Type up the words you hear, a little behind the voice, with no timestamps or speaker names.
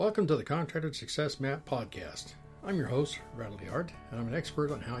Welcome to the Contractor Success Map Podcast. I'm your host, Bradley Hart, and I'm an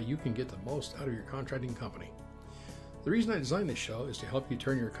expert on how you can get the most out of your contracting company. The reason I designed this show is to help you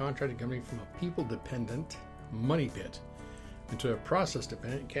turn your contracting company from a people-dependent money pit into a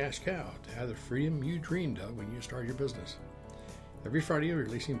process-dependent cash cow to have the freedom you dreamed of when you started your business. Every Friday, we're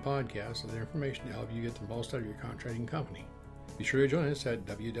releasing podcasts with information to help you get the most out of your contracting company. Be sure to join us at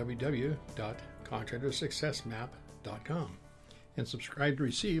www.contractorsuccessmap.com. and subscribe to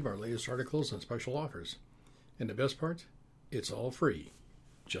receive our latest articles and special offers. And the best part, it's all free,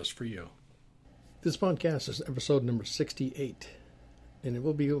 just for you. This podcast is episode number 68, and it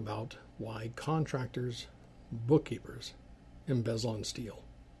will be about why contractors, bookkeepers, embezzle and steal.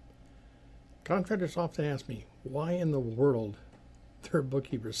 Contractors often ask me why in the world their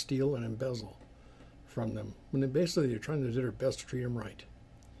bookkeepers steal and embezzle from them when they're trying to do their best to treat them right.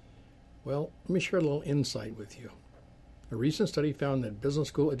 Well, let me share a little insight with you. A recent study found that business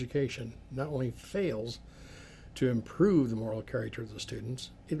school education not only fails to improve the moral character of the students,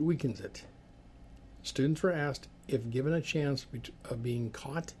 it weakens it. Students were asked if given a chance of being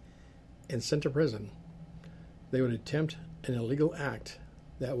caught and sent to prison, they would attempt an illegal act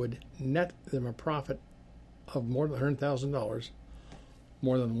that would net them a profit of more than $100,000.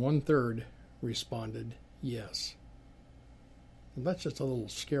 More than one-third responded yes. And that's just a little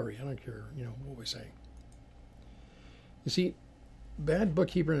scary. I don't care, what we say. You see, bad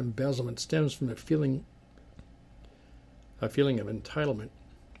bookkeeper embezzlement stems from a feeling of entitlement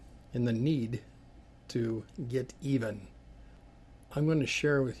and the need to get even. I'm going to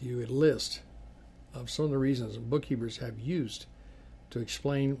share with you a list of some of the reasons bookkeepers have used to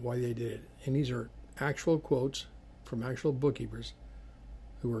explain why they did it. And these are actual quotes from actual bookkeepers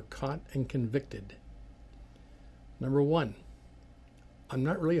who were caught and convicted. Number one, I'm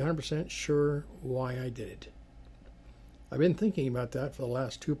not really 100% sure why I did it. I've been thinking about that for the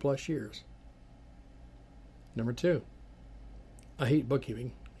last 2+ years. Number two, I hate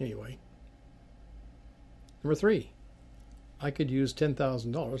bookkeeping anyway. Number three, I could use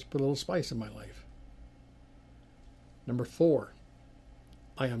 $10,000 to put a little spice in my life. Number four,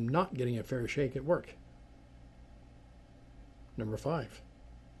 I am not getting a fair shake at work. Number five,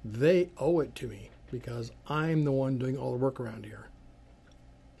 they owe it to me because I'm the one doing all the work around here.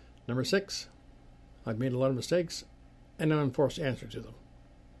 Number six, I've made a lot of mistakes and I'm forced to answer to them.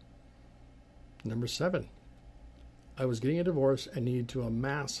 Number seven, I was getting a divorce and needed to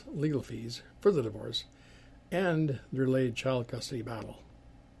amass legal fees for the divorce and the related child custody battle.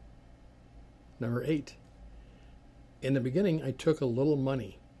 Number eight, in the beginning I took a little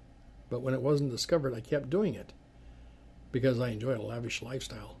money, but when it wasn't discovered, I kept doing it because I enjoy a lavish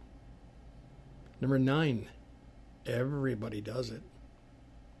lifestyle. Number nine, everybody does it.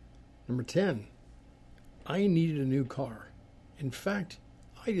 Number 10, I needed a new car. In fact,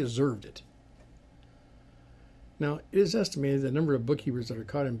 I deserved it. Now, it is estimated the number of bookkeepers that are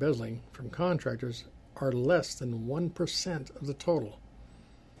caught embezzling from contractors are less than 1% of the total.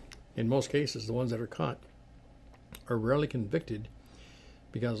 In most cases, the ones that are caught are rarely convicted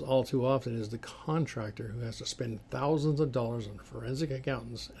because all too often it is the contractor who has to spend thousands of dollars on forensic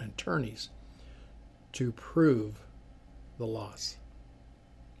accountants and attorneys to prove the loss.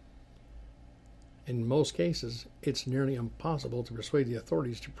 In most cases, it's nearly impossible to persuade the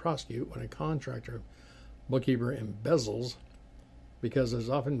authorities to prosecute when a contractor bookkeeper embezzles because it is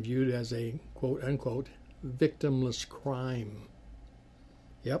often viewed as a quote-unquote victimless crime.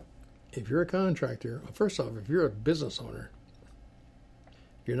 Yep, if you're a contractor, first off, if you're a business owner,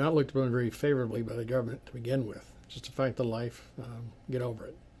 you're not looked upon very favorably by the government to begin with. Just a fact of life, get over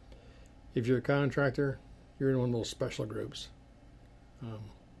it. If you're a contractor, you're in one of those special groups.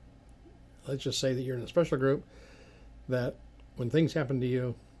 Let's just say that you're in a special group that when things happen to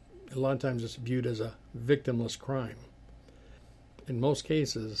you, a lot of times it's viewed as a victimless crime. In most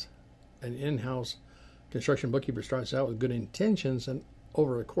cases, an in-house construction bookkeeper starts out with good intentions and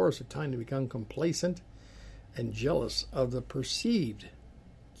over a course of time to become complacent and jealous of the perceived,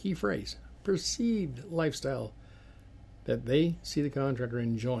 key phrase, perceived lifestyle that they see the contractor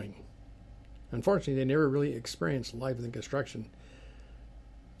enjoying. Unfortunately, they never really experience life in the construction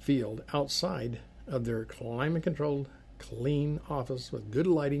field outside of their climate-controlled, clean office with good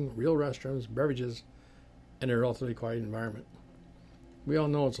lighting, real restrooms, beverages, and a relatively quiet environment. We all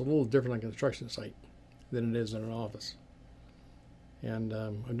know it's a little different on a construction site than it is in an office. And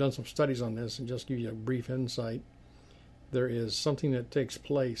I've done some studies on this, and just give you a brief insight. There is something that takes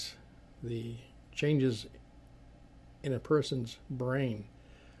place, the changes in a person's brain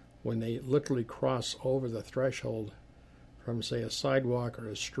when they literally cross over the threshold from, say, a sidewalk or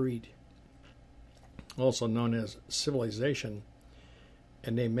a street, also known as civilization,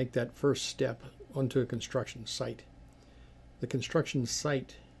 and they make that first step onto a construction site. The construction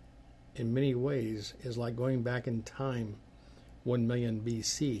site, in many ways, is like going back in time 1 million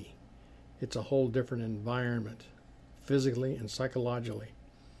BC. It's a whole different environment, physically and psychologically.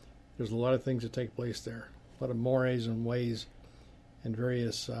 There's a lot of things that take place there, a lot of mores and ways and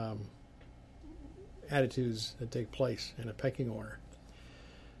various attitudes that take place in a pecking order.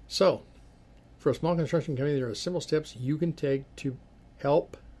 So, for a small construction company, there are simple steps you can take to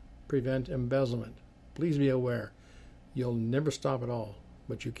help prevent embezzlement. Please be aware, you'll never stop at all,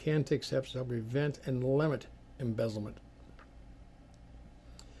 but you can take steps to help prevent and limit embezzlement.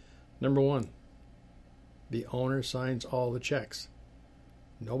 Number 1, the owner signs all the checks.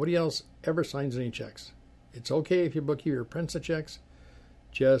 Nobody else ever signs any checks. It's okay if your bookkeeper prints the checks,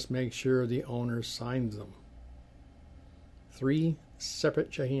 just make sure the owner signs them. 3 separate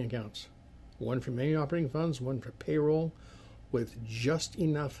checking accounts. One for main operating funds, one for payroll, with just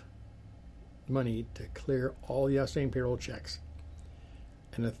enough money to clear all the outstanding payroll checks.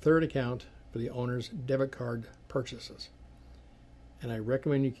 And a third account for the owner's debit card purchases. And I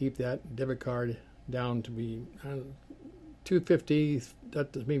recommend you keep that debit card down to be $250,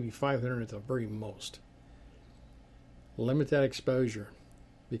 that to maybe $500 at the very most. Limit that exposure,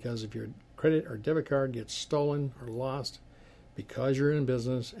 because if your credit or debit card gets stolen or lost because you're in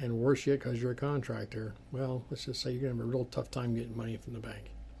business, and worse yet because you're a contractor, well, let's just say you're going to have a real tough time getting money from the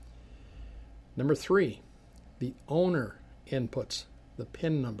bank. Number 3, the owner inputs the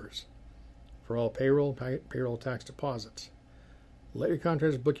PIN numbers for all payroll tax deposits. Let your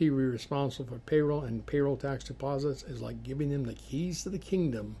contractor's bookkeeper be responsible for payroll and payroll tax deposits is like giving them the keys to the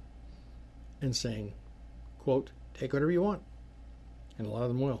kingdom and saying, quote, take whatever you want. And a lot of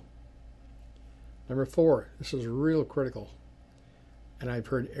them will. Number 4, this is real critical. And I've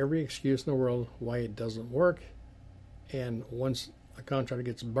heard every excuse in the world why it doesn't work. And once a contractor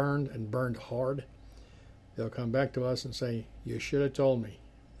gets burned and burned hard, they'll come back to us and say, you should have told me.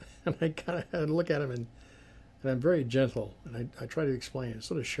 And I kind of had to look at them, and I'm very gentle, and I try to explain it.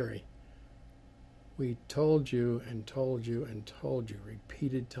 So does Sherry. We told you and told you and told you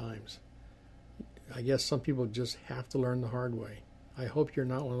repeated times. I guess some people just have to learn the hard way. I hope you're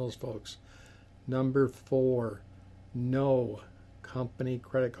not one of those folks. Number 4, no company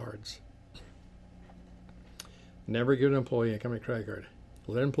credit cards. Never give an employee a company credit card.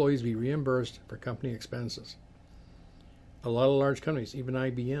 Let employees be reimbursed for company expenses. A lot of large companies, even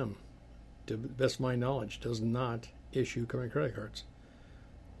IBM, to the best of my knowledge, does not issue company credit cards.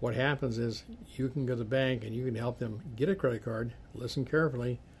 What happens is you can go to the bank and you can help them get a credit card. Listen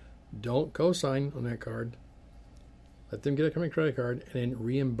carefully. Don't co-sign on that card. Let them get a company credit card and then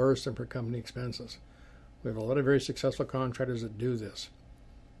reimburse them for company expenses. We have a lot of very successful contractors that do this,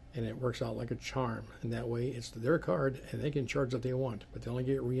 and it works out like a charm. And that way it's their card and they can charge what they want, but they only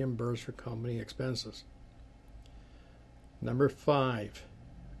get reimbursed for company expenses. Number 5,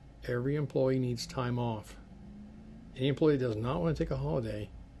 every employee needs time off. Any employee that does not want to take a holiday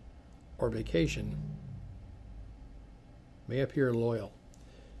or vacation may appear loyal,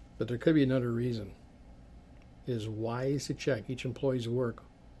 but there could be another reason. It is wise to check each employee's work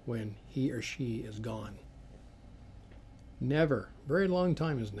when he or she is gone. Never, very long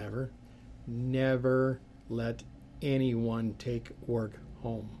time is never let anyone take work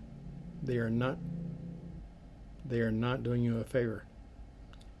home. They are not doing you a favor.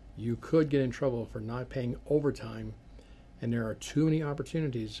 You could get in trouble for not paying overtime, and there are too many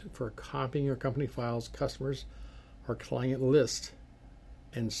opportunities for copying your company files, customers, or client list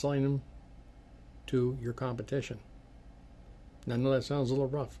and selling them to your competition. Now, I know that sounds a little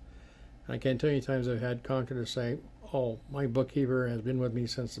rough. And I can't tell you times I've had contractors say, oh, my bookkeeper has been with me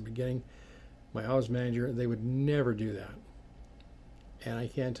since the beginning, my office manager, they would never do that. And I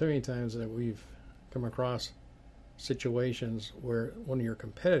can't tell you times that we've come across situations where one of your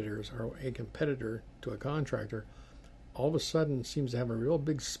competitors or a competitor to a contractor all of a sudden seems to have a real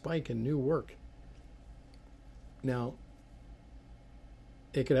big spike in new work. Now,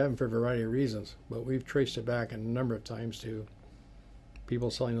 it could happen for a variety of reasons, but we've traced it back a number of times to people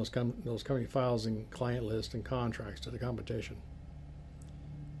selling those company files and client lists and contracts to the competition.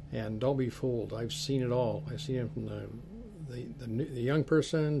 And don't be fooled. I've seen it all. I've seen it from the young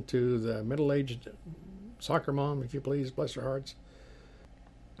person to the middle-aged soccer mom, if you please, bless their hearts.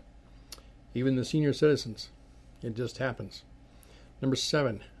 Even the senior citizens. It just happens. Number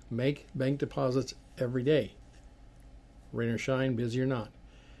 7, make bank deposits every day. Rain or shine, busy or not.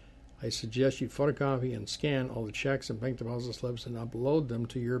 I suggest you photocopy and scan all the checks and bank deposit slips and upload them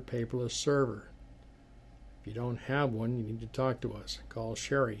to your paperless server. If you don't have one, you need to talk to us. Call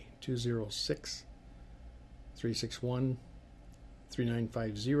Sherry, 206-361-3888.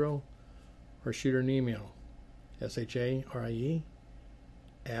 3950, or shoot her an email, SHARIE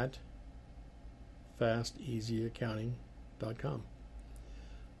at fasteasyaccounting.com.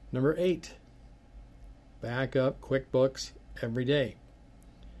 Number 8, back up QuickBooks every day.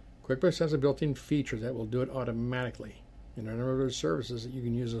 QuickBooks has a built-in feature that will do it automatically, and there are a number of other services that you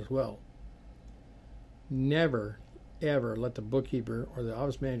can use as well. Never, ever let the bookkeeper or the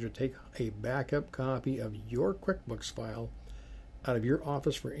office manager take a backup copy of your QuickBooks file out of your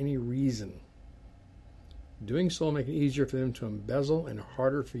office for any reason. Doing so will make it easier for them to embezzle and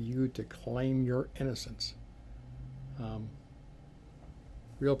harder for you to claim your innocence.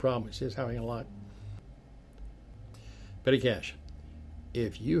 Real problem. We see this happening a lot. Petty cash.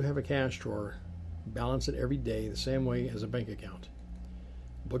 If you have a cash drawer, balance it every day the same way as a bank account.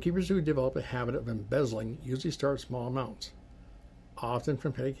 Bookkeepers who develop a habit of embezzling usually start small amounts, often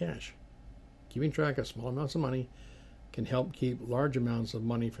from petty cash. Keeping track of small amounts of money can help keep large amounts of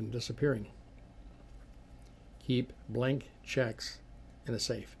money from disappearing. Keep blank checks in a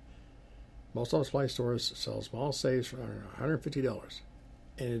safe. Most office supply stores sell small safes for $150,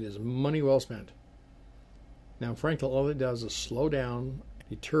 and it is money well spent. Now, frankly, all it does is slow down and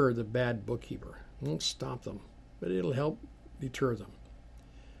deter the bad bookkeeper. It won't stop them, but it'll help deter them.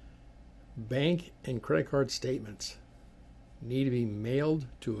 Bank and credit card statements need to be mailed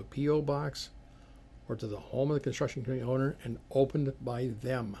to a P.O. box or to the home of the construction company owner and opened by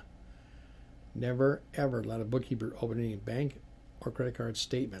them. Never, ever let a bookkeeper open any bank or credit card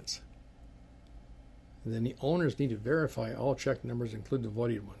statements. And then the owners need to verify all check numbers, including the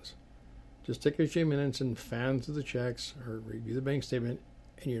voided ones. Just take a few minutes and fan through the checks or review the bank statement,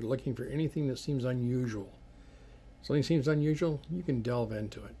 and you're looking for anything that seems unusual. If something seems unusual, you can delve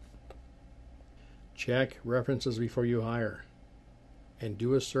into it. Check references before you hire, and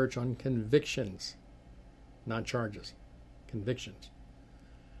do a search on convictions, not charges, convictions.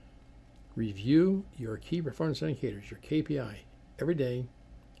 Review your key performance indicators, your KPI, every day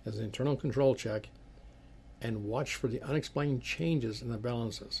as an internal control check, and watch for the unexplained changes in the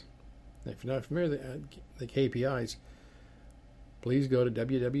balances. Now, if you're not familiar with the KPIs, please go to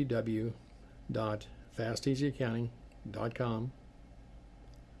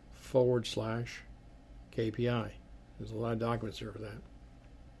www.fasteasyaccounting.com/KPI. There's a lot of documents here for that.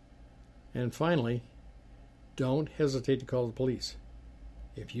 And finally, don't hesitate to call the police.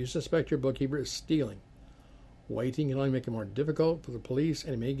 If you suspect your bookkeeper is stealing, waiting can only make it more difficult for the police,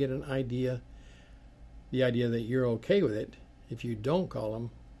 and it may get the idea that you're okay with it if you don't call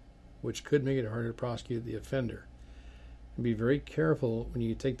them, which could make it harder to prosecute the offender. And be very careful when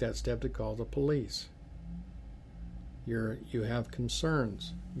you take that step to call the police. You have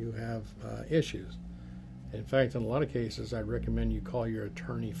concerns, you have issues. In fact, in a lot of cases, I'd recommend you call your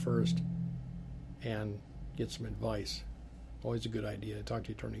attorney first and get some advice. Always a good idea to talk to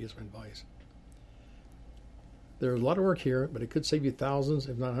your attorney and get some advice. There's a lot of work here, but it could save you thousands,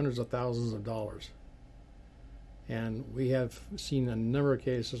 if not hundreds of thousands of dollars. And we have seen a number of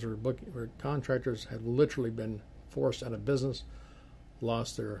cases where contractors have literally been forced out of business,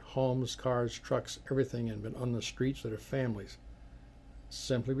 lost their homes, cars, trucks, everything, and been on the streets with their families,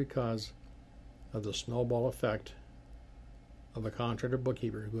 simply because of the snowball effect of a contractor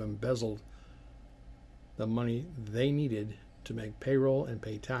bookkeeper who embezzled the money they needed to make payroll and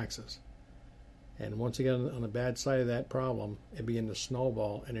pay taxes. And once again, on the bad side of that problem, it began to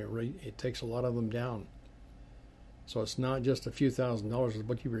snowball, and it takes a lot of them down. So it's not just a few $1,000s the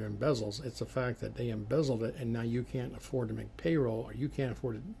bookkeeper embezzles, it's the fact that they embezzled it, and now you can't afford to make payroll, or you can't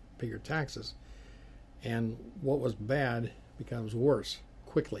afford to pay your taxes. And what was bad becomes worse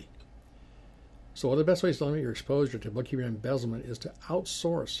quickly. So one of the best ways to limit your exposure to bookkeeping embezzlement is to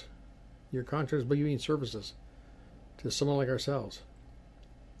outsource your contractor's bookkeeping services to someone like ourselves,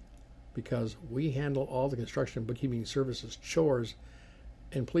 because we handle all the construction and bookkeeping services chores.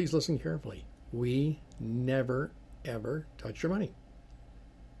 And please listen carefully. We never, ever touch your money.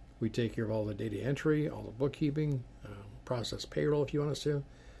 We take care of all the data entry, all the bookkeeping, process payroll if you want us to.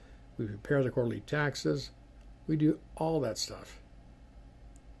 We prepare the quarterly taxes. We do all that stuff.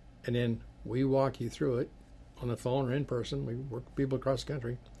 And then we walk you through it on the phone or in person. We work with people across the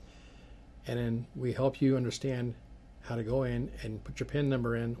country. And then we help you understand how to go in and put your PIN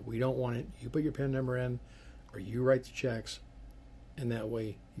number in. We don't want it. You put your PIN number in, or you write the checks, and that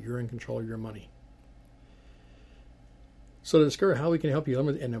way you're in control of your money. So to discover how we can help you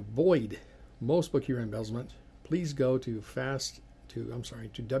limit and avoid most bookkeeper embezzlement, please go to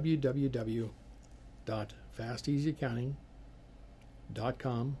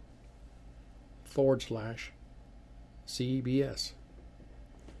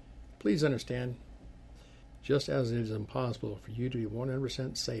Please understand, Just as it is impossible for you to be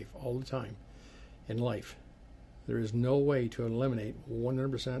 100% safe all the time in life, there is no way to eliminate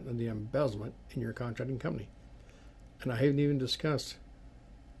 100% of the embezzlement in your contracting company. And I haven't even discussed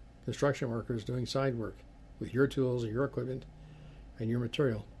construction workers doing side work with your tools and your equipment and your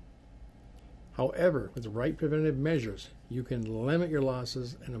material. However, with the right preventative measures, you can limit your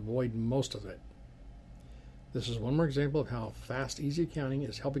losses and avoid most of it. This is one more example of how Fast Easy Accounting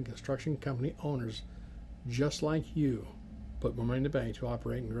is helping construction company owners just like you put more money in the bank to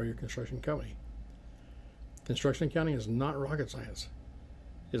operate and grow your construction company. Construction accounting is not rocket science.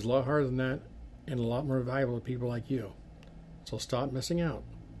 It's a lot harder than that and a lot more valuable to people like you. So stop missing out.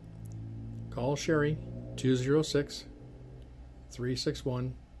 Call Sherry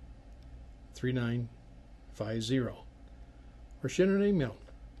 206-361-3950 or send her an email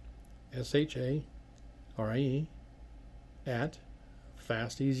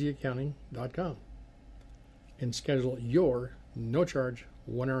sharie@fasteasyaccounting.com and schedule your no-charge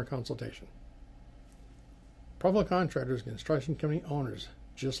 1-hour consultation. Profitable contractors and construction company owners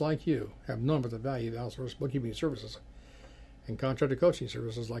just like you have known about the value of outsourced bookkeeping services and contractor coaching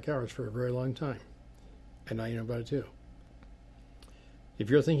services like ours for a very long time. And now you know about it too. If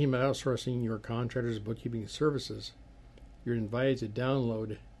you're thinking about outsourcing your contractor's bookkeeping services, you're invited to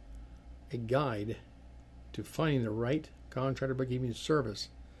download a guide to finding the right contractor bookkeeping service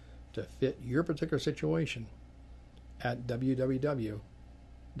to fit your particular situation at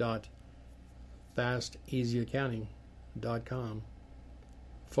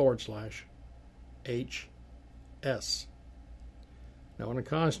www.fasteasyaccounting.com/HS. Now, I want to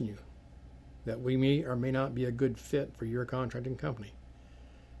caution you that we may or may not be a good fit for your contracting company.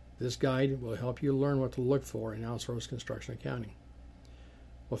 This guide will help you learn what to look for in outsourced construction accounting.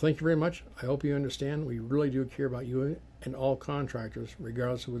 Well, thank you very much. I hope you understand we really do care about you and all contractors,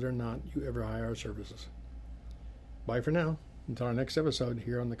 regardless of whether or not you ever hire our services. Bye for now. Until our next episode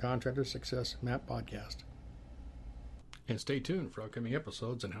here on the Contractor Success Map Podcast. And stay tuned for upcoming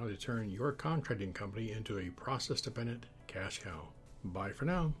episodes on how to turn your contracting company into a process-dependent cash cow. Bye for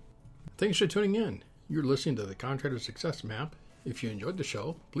now. Thanks for tuning in. You're listening to the Contractor Success Map. If you enjoyed the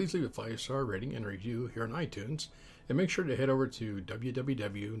show, please leave a 5-star rating and review here on iTunes. And make sure to head over to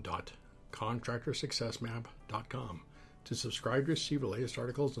www.contractorsuccessmap.com to subscribe to receive the latest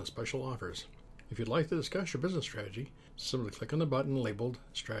articles and special offers. If you'd like to discuss your business strategy, simply click on the button labeled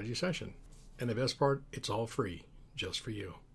Strategy Session. And the best part, it's all free, just for you.